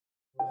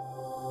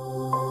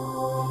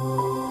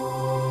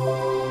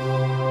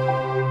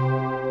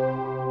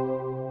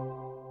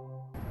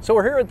So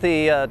we're here at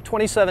the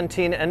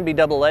 2017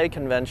 NBAA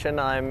convention.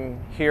 I'm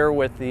here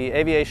with the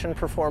Aviation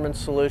Performance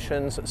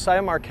Solutions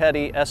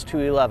SIAI-Marchetti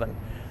S.211.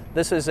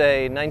 This is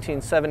a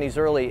 1970s,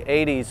 early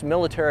 80s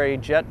military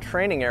jet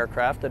training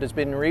aircraft that has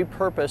been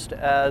repurposed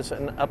as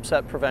an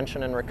upset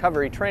prevention and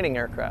recovery training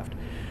aircraft.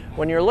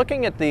 When you're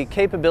looking at the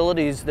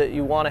capabilities that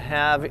you want to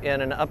have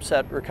in an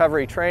upset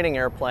recovery training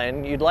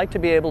airplane, you'd like to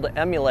be able to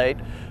emulate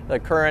the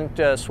current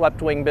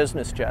swept-wing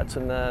business jets.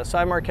 And the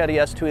SIAI-Marchetti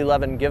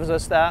S.211 gives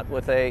us that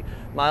with a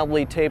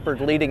mildly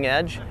tapered leading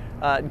edge.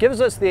 It gives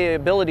us the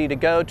ability to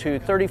go to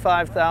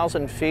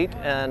 35,000 feet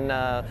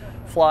and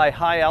fly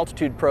high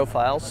altitude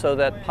profiles so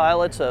that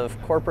pilots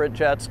of corporate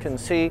jets can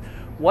see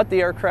what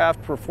the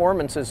aircraft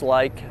performance is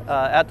like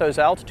at those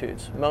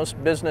altitudes.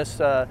 Most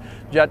business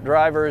jet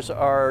drivers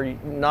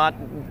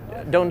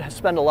don't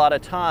spend a lot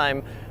of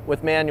time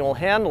with manual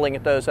handling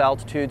at those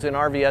altitudes in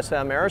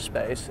RVSM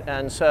airspace,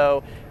 and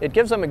so it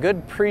gives them a good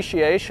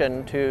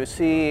appreciation to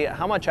see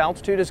how much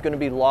altitude is going to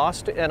be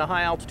lost in a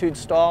high altitude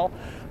stall,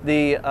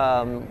 the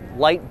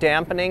light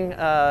dampening,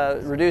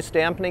 reduced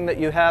dampening that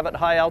you have at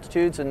high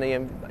altitudes, and the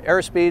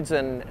airspeeds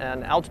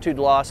and altitude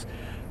loss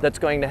that's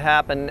going to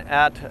happen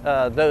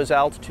at those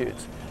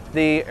altitudes.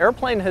 The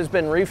airplane has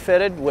been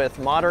refitted with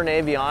modern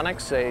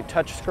avionics, a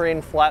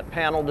touchscreen flat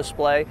panel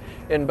display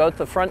in both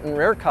the front and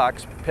rear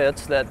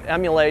cockpits that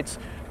emulates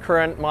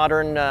current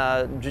modern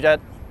jet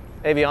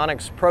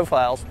avionics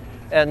profiles.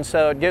 And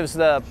so it gives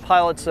the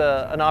pilots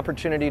an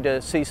opportunity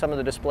to see some of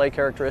the display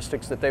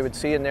characteristics that they would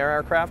see in their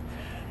aircraft.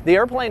 The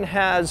airplane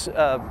has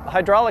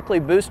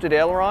hydraulically boosted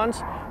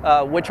ailerons,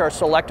 which are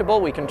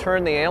selectable. We can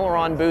turn the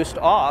aileron boost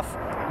off,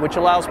 which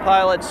allows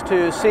pilots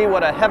to see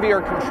what a heavier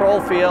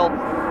control field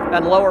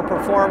and lower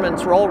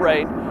performance roll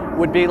rate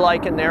would be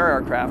like in their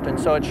aircraft. And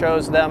so it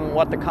shows them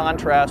what the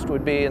contrast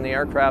would be in the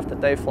aircraft that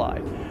they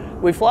fly.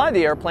 We fly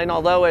the airplane,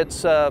 although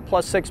it's a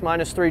 +6,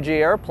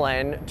 -3G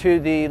airplane, to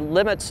the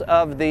limits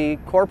of the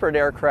corporate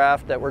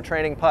aircraft that we're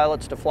training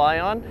pilots to fly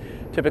on,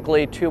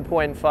 typically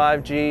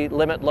 2.5G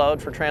limit load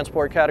for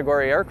transport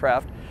category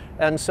aircraft.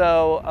 And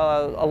so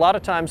a lot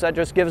of times that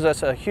just gives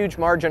us a huge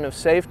margin of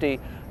safety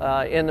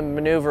in the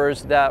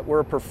maneuvers that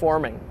we're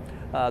performing.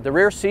 The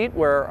rear seat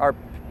where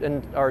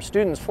our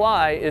students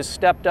fly is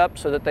stepped up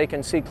so that they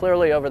can see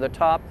clearly over the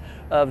top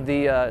of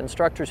the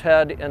instructor's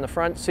head in the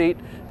front seat.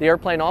 The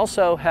airplane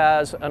also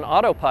has an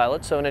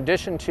autopilot, so in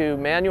addition to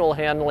manual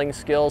handling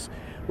skills,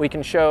 we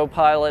can show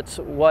pilots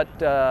what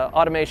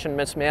automation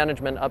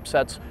mismanagement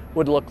upsets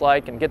would look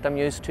like and get them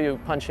used to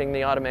punching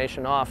the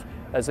automation off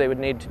as they would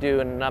need to do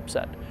in an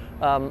upset.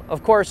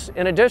 Of course,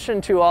 in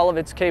addition to all of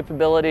its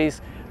capabilities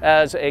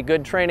as a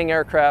good training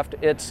aircraft,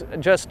 it's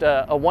just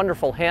a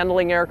wonderful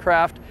handling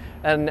aircraft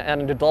and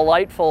a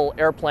delightful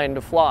airplane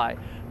to fly.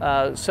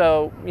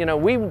 So, you know,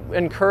 we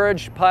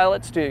encourage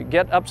pilots to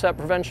get upset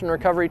prevention and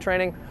recovery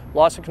training.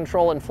 Loss of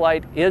control in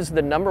flight is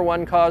the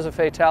 #1 cause of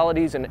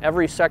fatalities in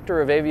every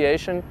sector of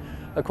aviation,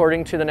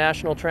 according to the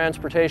National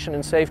Transportation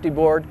and Safety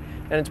Board.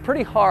 And it's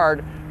pretty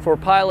hard for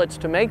pilots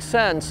to make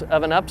sense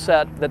of an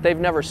upset that they've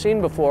never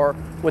seen before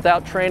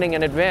without training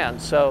in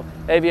advance. So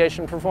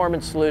Aviation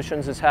Performance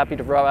Solutions is happy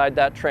to provide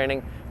that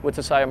training with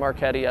the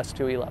SIAI-Marchetti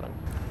S.211.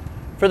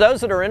 For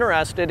those that are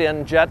interested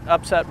in jet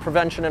upset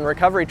prevention and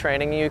recovery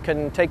training, you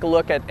can take a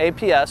look at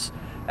APS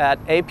at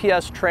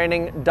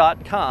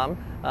apstraining.com.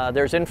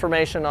 There's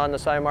information on the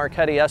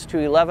SIAI-Marchetti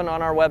S.211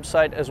 on our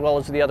website, as well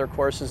as the other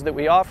courses that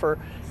we offer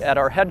at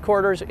our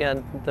headquarters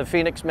in the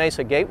Phoenix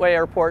Mesa Gateway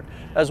Airport,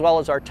 as well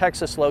as our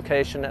Texas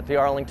location at the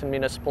Arlington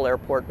Municipal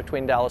Airport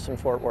between Dallas and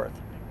Fort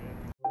Worth.